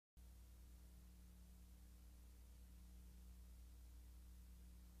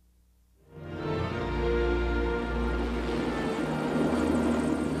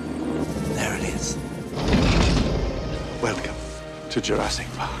to Jurassic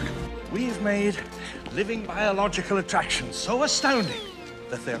Park. We've made living biological attractions so astounding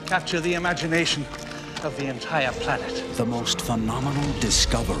that they'll capture the imagination of the entire planet. The most phenomenal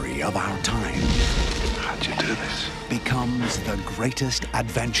discovery of our time How'd you do this? becomes the greatest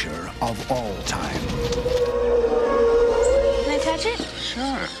adventure of all time. Can I touch it?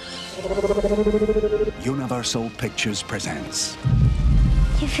 Sure. Universal Pictures presents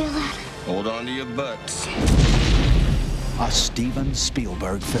You feel that? Hold on to your butts. a Steven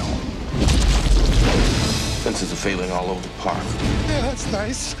Spielberg film. Fences are failing all over the park. Yeah, that's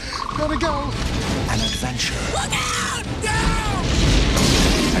nice. Gotta go. An adventure Look out!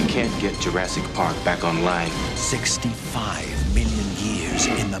 No! I can't get Jurassic Park back online. 65 million years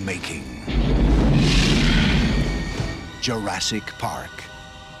in the making. Jurassic Park.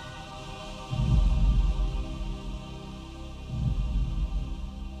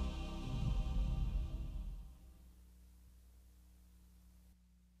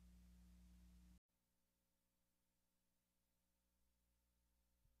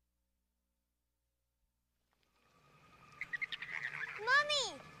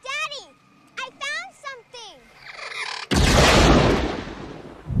 Mommy! Daddy! I found something!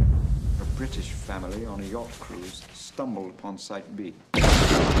 A British family on a yacht cruise stumbled upon Site B.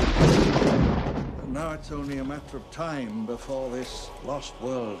 Now it's only a matter of time before this lost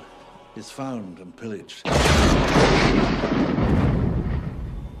world is found and pillaged.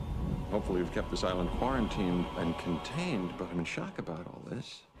 Hopefully we've kept this island quarantined and contained, but I'm in shock about all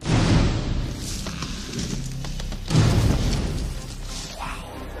this.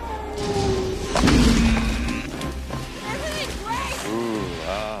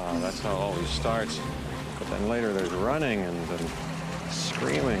 That's how it always starts. But then later there's running and then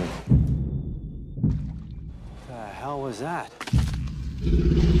screaming. What the hell was that?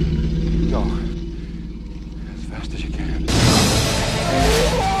 Go. As fast as you can.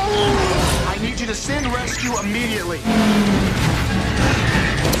 I need you to send rescue immediately.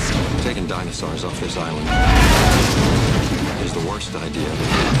 Taking dinosaurs off this island is the worst idea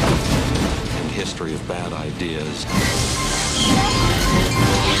in the history of bad ideas.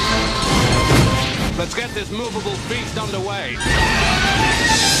 Let's get this movable feast underway.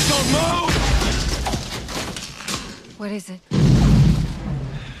 Don't move! What is it?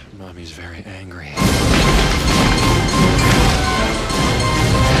 Mommy's very angry.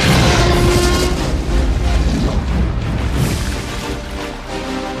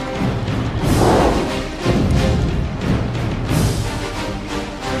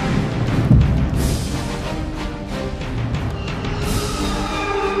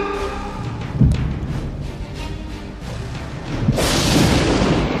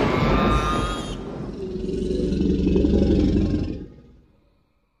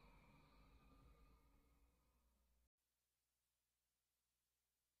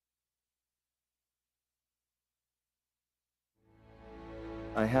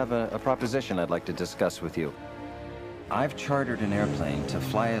 I have a proposition I'd like to discuss with you. I've chartered an airplane to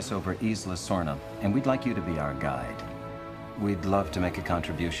fly us over Isla Sorna, and we'd like you to be our guide. We'd love to make a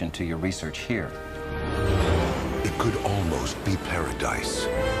contribution to your research here. It could almost be paradise.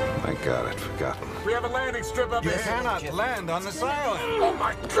 My God, I'd forgotten. We have a landing strip up You ahead. cannot land on this island. Oh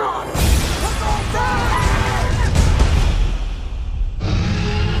my God!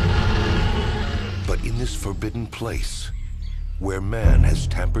 But in this forbidden place, where man has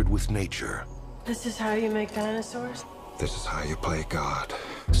tampered with nature, This is how you make dinosaurs? This is how you play God.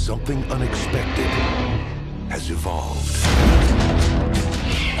 something unexpected has evolved.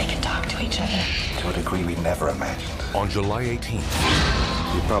 They can talk to each other. To a degree we never imagined. On July 18th,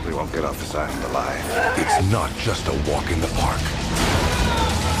 You probably won't get off this island alive. it's not just a walk in the park.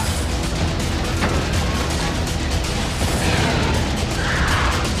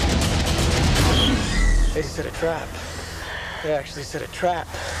 They set a trap. They actually set a trap.